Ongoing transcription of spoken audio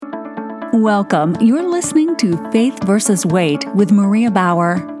Welcome. You're listening to Faith versus Weight with Maria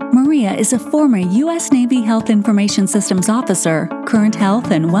Bauer. Maria is a former U.S. Navy Health Information Systems officer, current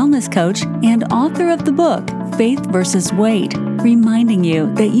health and wellness coach, and author of the book Faith versus Weight, reminding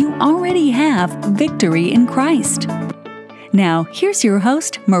you that you already have victory in Christ. Now, here's your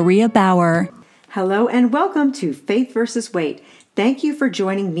host, Maria Bauer. Hello and welcome to Faith versus Weight. Thank you for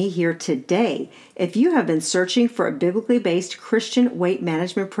joining me here today. If you have been searching for a biblically based Christian weight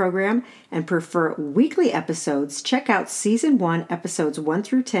management program and prefer weekly episodes, check out Season 1, Episodes 1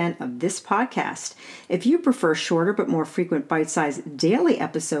 through 10 of this podcast. If you prefer shorter but more frequent bite-sized daily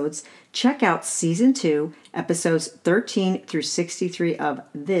episodes, check out Season 2, Episodes 13 through 63 of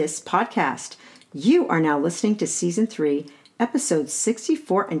this podcast. You are now listening to Season 3, Episode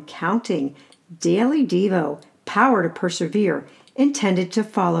 64 and counting, Daily Devo, Power to Persevere, intended to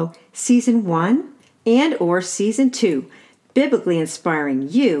follow Season 1 and or Season 2, biblically inspiring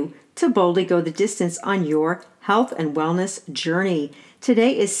you to boldly go the distance on your health and wellness journey.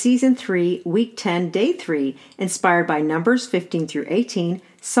 Today is Season 3, Week 10, Day 3, inspired by Numbers 15 through 18,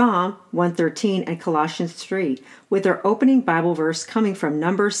 Psalm 113, and Colossians 3, with our opening Bible verse coming from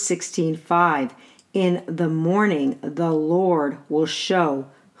Numbers 16:5. In the morning the Lord will show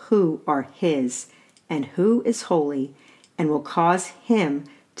who are His and who is holy, and will cause him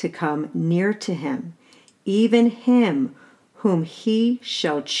to come near to him. Even him whom he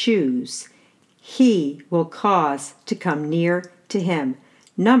shall choose, he will cause to come near to him.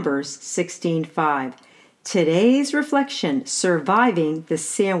 Numbers 16:5. Today's reflection, surviving the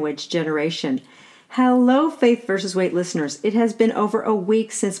sandwich generation. Hello, Faith versus Weight listeners. It has been over a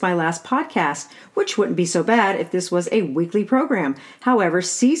week since my last podcast, which wouldn't be so bad if this was a weekly program. However,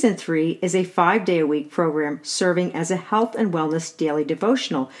 Season 3 is a 5-day-a-week program serving as a health and wellness daily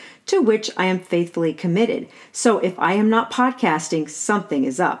devotional, to which I am faithfully committed. So if I am not podcasting, something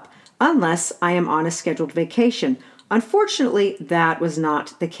is up, unless I am on a scheduled vacation. Unfortunately, that was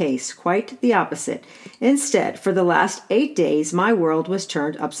not the case, quite the opposite. Instead, for the last 8 days, my world was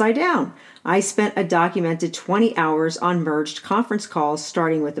turned upside down. I spent a documented 20 hours on merged conference calls,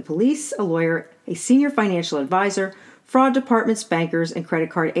 starting with the police, a lawyer, a senior financial advisor, fraud departments, bankers, and credit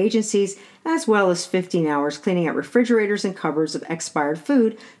card agencies, as well as 15 hours cleaning out refrigerators and cupboards of expired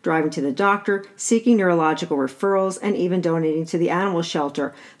food, driving to the doctor, seeking neurological referrals, and even donating to the animal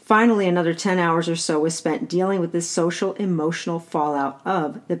shelter. Finally, another 10 hours or so was spent dealing with the social, emotional fallout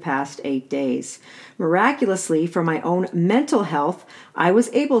of the past 8 days. Miraculously, for my own mental health, I was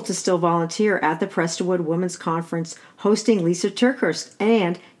able to still volunteer at the Prestonwood Women's Conference, hosting Lisa Turkhurst,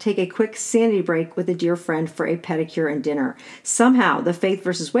 and take a quick sanity break with a dear friend for a pedicure and dinner. Somehow, the Faith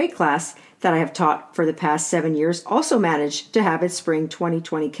versus Weight class that I have taught for the past 7 years also managed to have its spring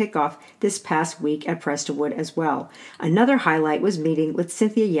 2020 kickoff this past week at Prestonwood as well. Another highlight was meeting with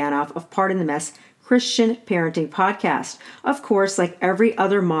Cynthia Yanoff of Pardon the Mess Christian Parenting Podcast. Of course, like every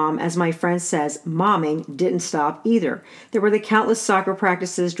other mom, as my friend says, momming didn't stop either. There were the countless soccer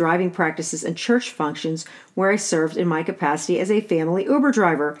practices, driving practices, and church functions where I served in my capacity as a family Uber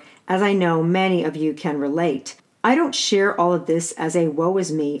driver, as I know many of you can relate. I don't share all of this as a woe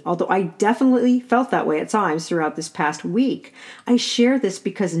is me, although I definitely felt that way at times throughout this past week. I share this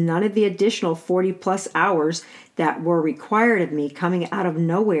because none of the additional 40 plus hours that were required of me coming out of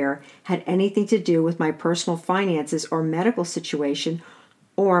nowhere had anything to do with my personal finances or medical situation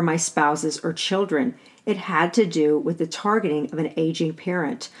or my spouses or children. It had to do with the targeting of an aging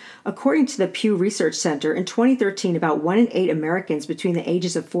parent. According to the Pew Research Center, in 2013, about 1 in 8 Americans between the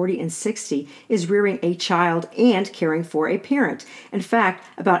ages of 40 and 60 is rearing a child and caring for a parent. In fact,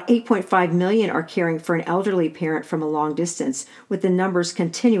 about 8.5 million are caring for an elderly parent from a long distance, with the numbers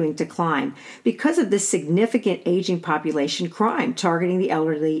continuing to climb. Because of this significant aging population, crime targeting the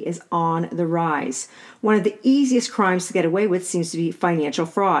elderly is on the rise. One of the easiest crimes to get away with seems to be financial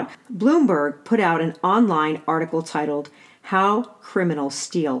fraud. Bloomberg put out an online article titled, How Criminals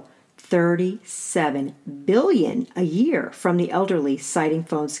Steal $37 billion a year from the elderly, citing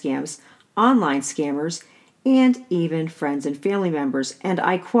phone scams, online scammers, and even friends and family members. And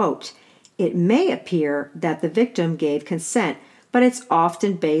I quote, "It may appear that the victim gave consent, but it's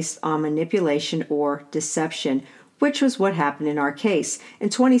often based on manipulation or deception," which was what happened in our case. In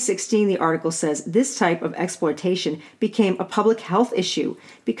 2016, the article says this type of exploitation became a public health issue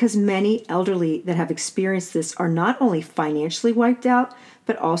because many elderly that have experienced this are not only financially wiped out,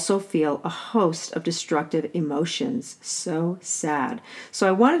 but also feel a host of destructive emotions. So sad. So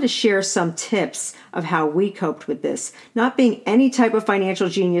I wanted to share some tips of how we coped with this, not being any type of financial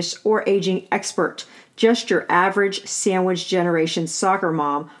genius or aging expert, just your average sandwich generation soccer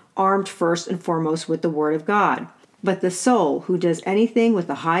mom, armed first and foremost with the Word of God. But the soul who does anything with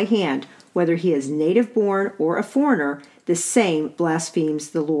a high hand whether he is native born or a foreigner, the same blasphemes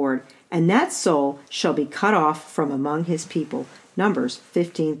the Lord, and that soul shall be cut off from among his people. Numbers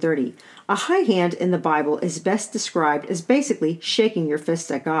 15:30. A high hand in the Bible is best described as basically shaking your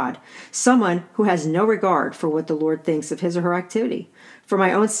fist at God, someone who has no regard for what the Lord thinks of his or her activity. For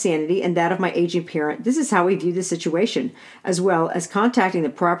my own sanity and that of my aging parent, this is how we view the situation. As well as contacting the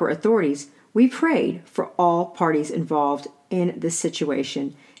proper authorities, we prayed for all parties involved in this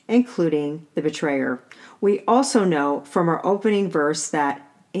situation, including the betrayer. We also know from our opening verse that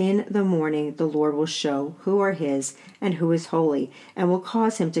in the morning the Lord will show who are his and who is holy, and will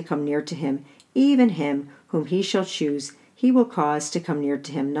cause him to come near to him, even him whom he shall choose. He will cause to come near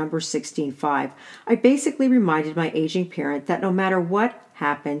to him. Numbers 16:5. I basically reminded my aging parent that no matter what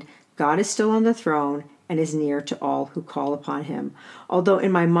happened, God is still on the throne and is near to all who call upon him. Although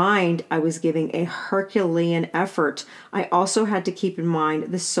in my mind I was giving a Herculean effort, I also had to keep in mind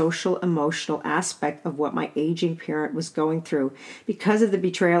the social emotional aspect of what my aging parent was going through. Because of the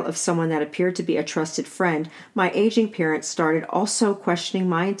betrayal of someone that appeared to be a trusted friend, my aging parent started also questioning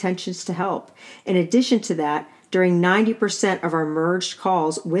my intentions to help. In addition to that, during 90% of our merged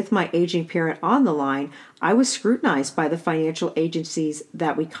calls with my aging parent on the line, I was scrutinized by the financial agencies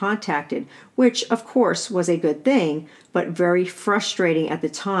that we contacted, which of course was a good thing, but very frustrating at the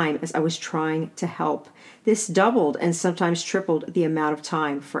time as I was trying to help. This doubled and sometimes tripled the amount of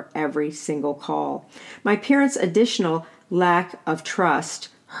time for every single call. My parents' additional lack of trust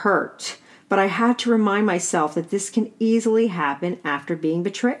hurt. But I had to remind myself that this can easily happen after being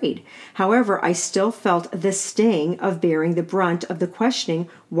betrayed. However, I still felt the sting of bearing the brunt of the questioning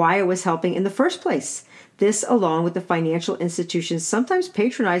why I was helping in the first place. This, along with the financial institution's sometimes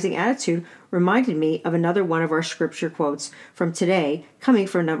patronizing attitude, reminded me of another one of our scripture quotes from today, coming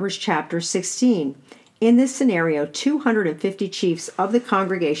from Numbers chapter 16. In this scenario, 250 chiefs of the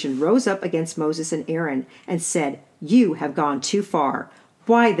congregation rose up against Moses and Aaron and said, "You have gone too far.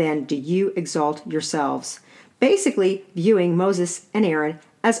 Why then do you exalt yourselves?" Basically viewing Moses and Aaron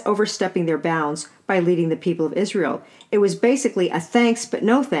as overstepping their bounds by leading the people of Israel. It was basically a thanks but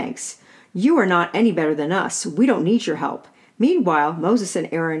no thanks. You are not any better than us. We don't need your help. Meanwhile, Moses and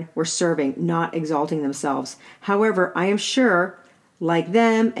Aaron were serving, not exalting themselves. However, I am sure, like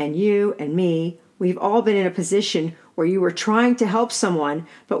them and you and me, we've all been in a position where you were trying to help someone,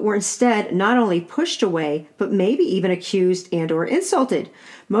 but were instead not only pushed away, but maybe even accused and or insulted.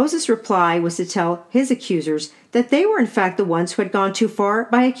 Moses' reply was to tell his accusers that they were in fact the ones who had gone too far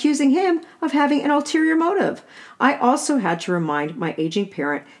by accusing him of having an ulterior motive. I also had to remind my aging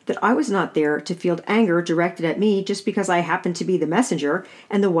parent that I was not there to field anger directed at me just because I happened to be the messenger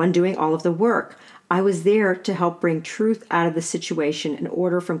and the one doing all of the work. I was there to help bring truth out of the situation and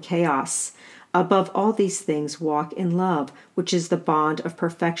order from chaos. Above all these things, walk in love, which is the bond of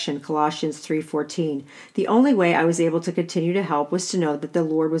perfection, Colossians 3:14. The only way I was able to continue to help was to know that the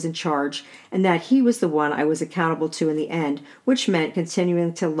Lord was in charge and that he was the one I was accountable to in the end, which meant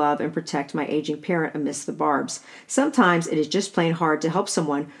continuing to love and protect my aging parent amidst the barbs. Sometimes it is just plain hard to help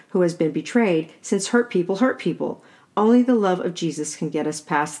someone who has been betrayed, since hurt people hurt people. Only the love of Jesus can get us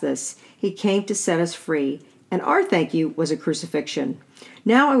past this. He came to set us free, and our thank you was a crucifixion.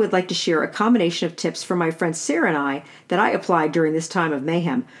 Now I would like to share a combination of tips from my friend Sarah and I that I applied during this time of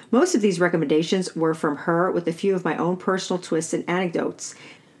mayhem. Most of these recommendations were from her, with a few of my own personal twists and anecdotes.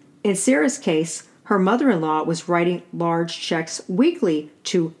 In Sarah's case, her mother-in-law was writing large checks weekly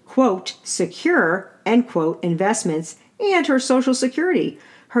to, quote, secure, end quote, investments and her Social Security.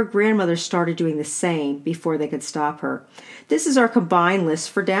 Her grandmother started doing the same before they could stop her. This is our combined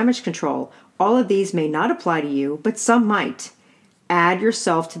list for damage control. All of these may not apply to you, but some might. Add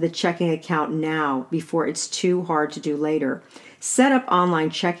yourself to the checking account now before it's too hard to do later. Set up online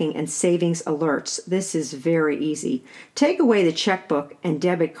checking and savings alerts. This is very easy. Take away the checkbook and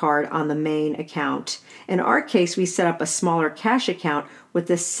debit card on the main account. In our case, we set up a smaller cash account with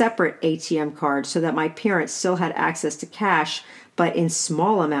a separate ATM card so that my parents still had access to cash, but in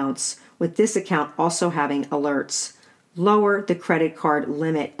small amounts, with this account also having alerts. Lower the credit card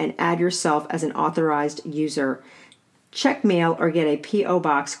limit and add yourself as an authorized user. Check mail or get a P.O.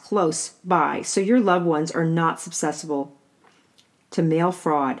 box close by so your loved ones are not susceptible to mail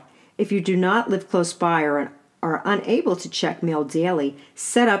fraud. If you do not live close by or are unable to check mail daily,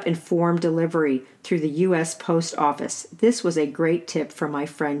 set up informed delivery through the U.S. Post Office. This was a great tip from my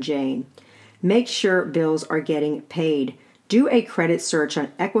friend Jane. Make sure bills are getting paid. Do a credit search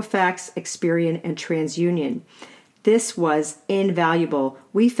on Equifax, Experian, and TransUnion. This was invaluable.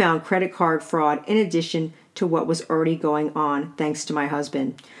 We found credit card fraud in addition to what was already going on, thanks to my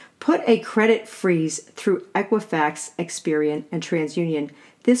husband. Put a credit freeze through Equifax, Experian, and TransUnion.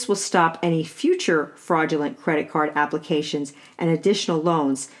 This will stop any future fraudulent credit card applications and additional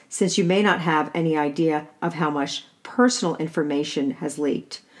loans, since you may not have any idea of how much personal information has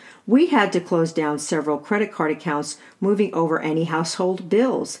leaked. We had to close down several credit card accounts, moving over any household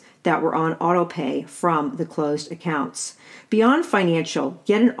bills that were on autopay from the closed accounts. Beyond financial,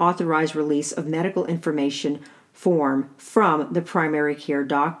 get an authorized release of medical information form from the primary care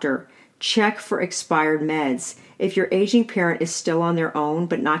doctor. Check for expired meds. If your aging parent is still on their own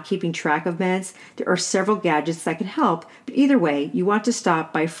but not keeping track of meds, there are several gadgets that can help, but either way, you want to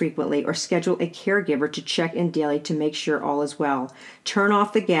stop by frequently or schedule a caregiver to check in daily to make sure all is well. Turn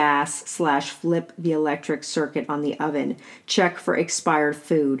off the gas/flip the electric circuit on the oven. Check for expired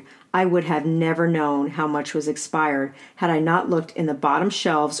food. I would have never known how much was expired had I not looked in the bottom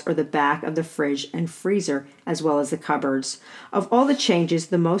shelves or the back of the fridge and freezer, as well as the cupboards. Of all the changes,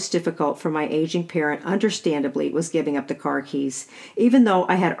 the most difficult for my aging parent, understandably, was giving up the car keys. Even though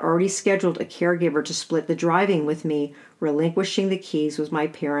I had already scheduled a caregiver to split the driving with me, relinquishing the keys was my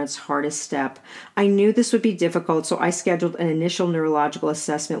parents' hardest step. I knew this would be difficult, so I scheduled an initial neurological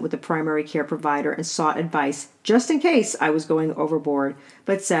assessment with the primary care provider and sought advice, just in case I was going overboard.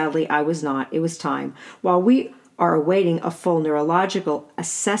 But sadly, I was not. It was time. While we are awaiting a full neurological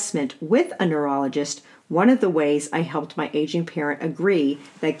assessment with a neurologist, one of the ways I helped my aging parent agree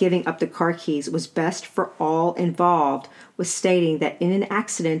that giving up the car keys was best for all involved was stating that in an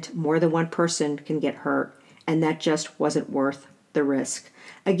accident, more than one person can get hurt, and that just wasn't worth the risk.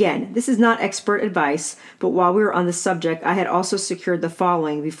 Again, this is not expert advice, but while we were on the subject, I had also secured the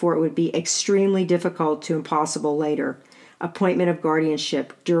following before it would be extremely difficult to impossible later. Appointment of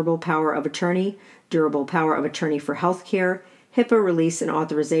guardianship, durable power of attorney for health care, HIPAA release and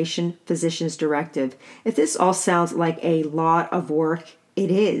authorization, physician's directive. If this all sounds like a lot of work,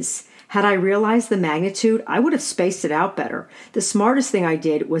 it is. Had I realized the magnitude, I would have spaced it out better. The smartest thing I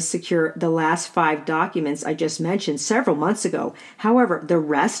did was secure the last 5 documents I just mentioned several months ago. However, the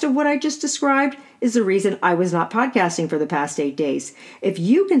rest of what I just described is the reason I was not podcasting for the past 8 days. If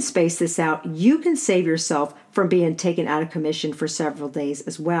you can space this out, you can save yourself from being taken out of commission for several days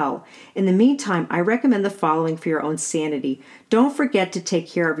as well. In the meantime, I recommend the following for your own sanity. Don't forget to take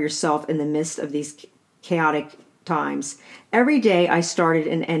care of yourself in the midst of these chaotic times. Every day I started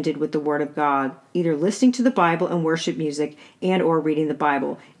and ended with the Word of God, either listening to the Bible and worship music and or reading the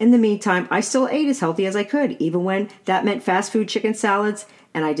Bible. In the meantime, I still ate as healthy as I could, even when that meant fast food chicken salads,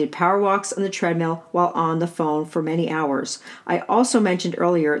 and I did power walks on the treadmill while on the phone for many hours. I also mentioned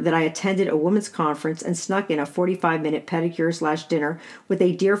earlier that I attended a women's conference and snuck in a 45-minute pedicure/dinner with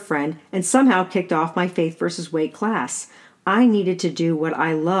a dear friend and somehow kicked off my Faith versus Weight class. I needed to do what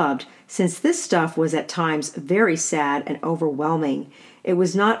I loved, since this stuff was at times very sad and overwhelming. It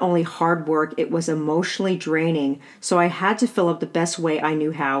was not only hard work, it was emotionally draining, so I had to fill up the best way I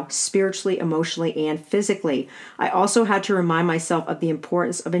knew how, spiritually, emotionally, and physically. I also had to remind myself of the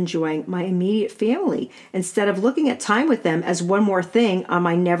importance of enjoying my immediate family, instead of looking at time with them as one more thing on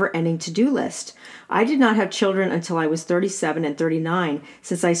my never-ending to-do list. I did not have children until I was 37 and 39,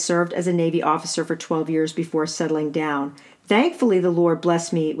 since I served as a Navy officer for 12 years before settling down. Thankfully, the Lord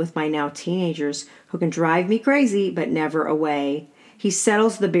blessed me with my now teenagers, who can drive me crazy but never away. He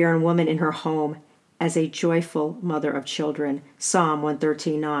settles the barren woman in her home as a joyful mother of children. Psalm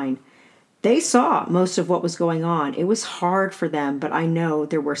 113:9. They saw most of what was going on. It was hard for them, but I know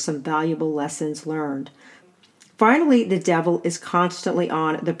there were some valuable lessons learned. Finally, the devil is constantly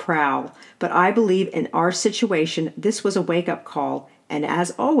on the prowl, but I believe in our situation, this was a wake-up call, and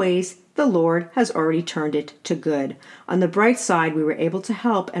as always, the Lord has already turned it to good. On the bright side, we were able to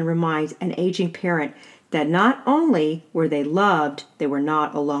help and remind an aging parent that not only were they loved, they were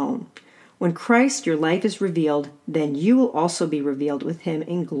not alone. When Christ, your life, is revealed, then you will also be revealed with him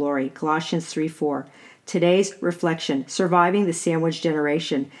in glory. Colossians 3:4. Today's reflection, surviving the sandwich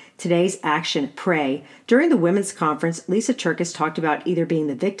generation. Today's action, pray. During the women's conference, Lisa Turkis talked about either being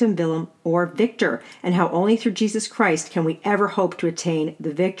the victim, villain, or victor, and how only through Jesus Christ can we ever hope to attain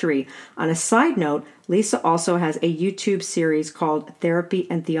the victory. On a side note, Lisa also has a YouTube series called Therapy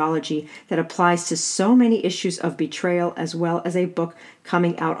and Theology that applies to so many issues of betrayal, as well as a book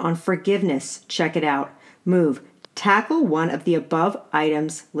coming out on forgiveness. Check it out. Move. Tackle one of the above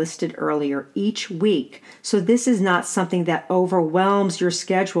items listed earlier each week, so this is not something that overwhelms your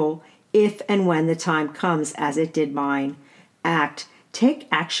schedule if and when the time comes, as it did mine. Act. Take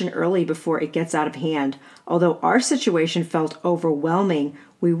action early before it gets out of hand. Although our situation felt overwhelming,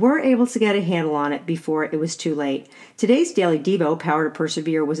 we were able to get a handle on it before it was too late. Today's Daily Devo, Power to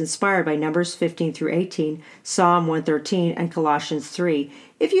Persevere, was inspired by Numbers 15 through 18, Psalm 113, and Colossians 3.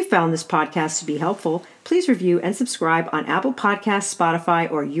 If you found this podcast to be helpful, please review and subscribe on Apple Podcasts,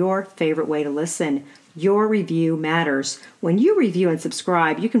 Spotify, or your favorite way to listen. Your review matters. When you review and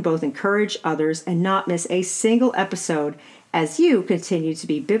subscribe, you can both encourage others and not miss a single episode as you continue to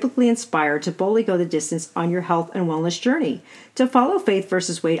be biblically inspired to boldly go the distance on your health and wellness journey. To follow Faith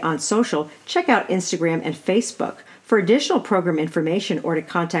vs. Weight on social, check out Instagram and Facebook. For additional program information or to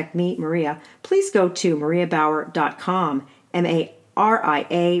contact me, Maria, please go to mariabauer.com,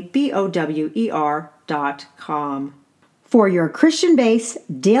 mariabower.com. For your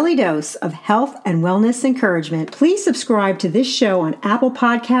Christian-based daily dose of health and wellness encouragement, please subscribe to this show on Apple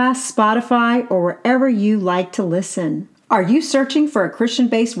Podcasts, Spotify, or wherever you like to listen. Are you searching for a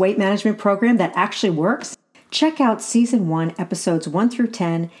Christian-based weight management program that actually works? Check out Season 1, Episodes 1 through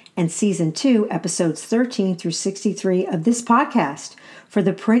 10, and Season 2, Episodes 13 through 63 of this podcast. For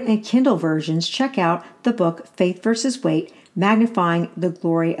the print and Kindle versions, check out the book Faith vs. Weight, Magnifying the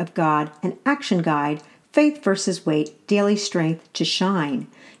Glory of God, an action guide, Faith vs. Weight, Daily Strength to Shine.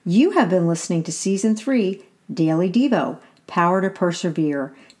 You have been listening to Season 3, Daily Devo, Power to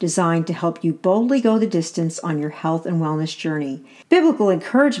Persevere, designed to help you boldly go the distance on your health and wellness journey. Biblical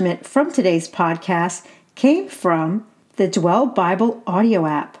encouragement from today's podcast came from the Dwell Bible audio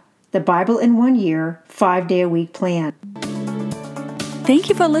app, the Bible in 1 Year, 5-day-a-week plan. Thank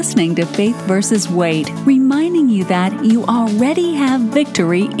you for listening to Faith vs. Weight, reminding you that you already have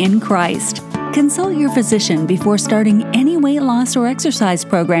victory in Christ. Consult your physician before starting any weight loss or exercise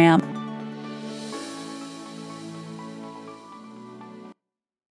program.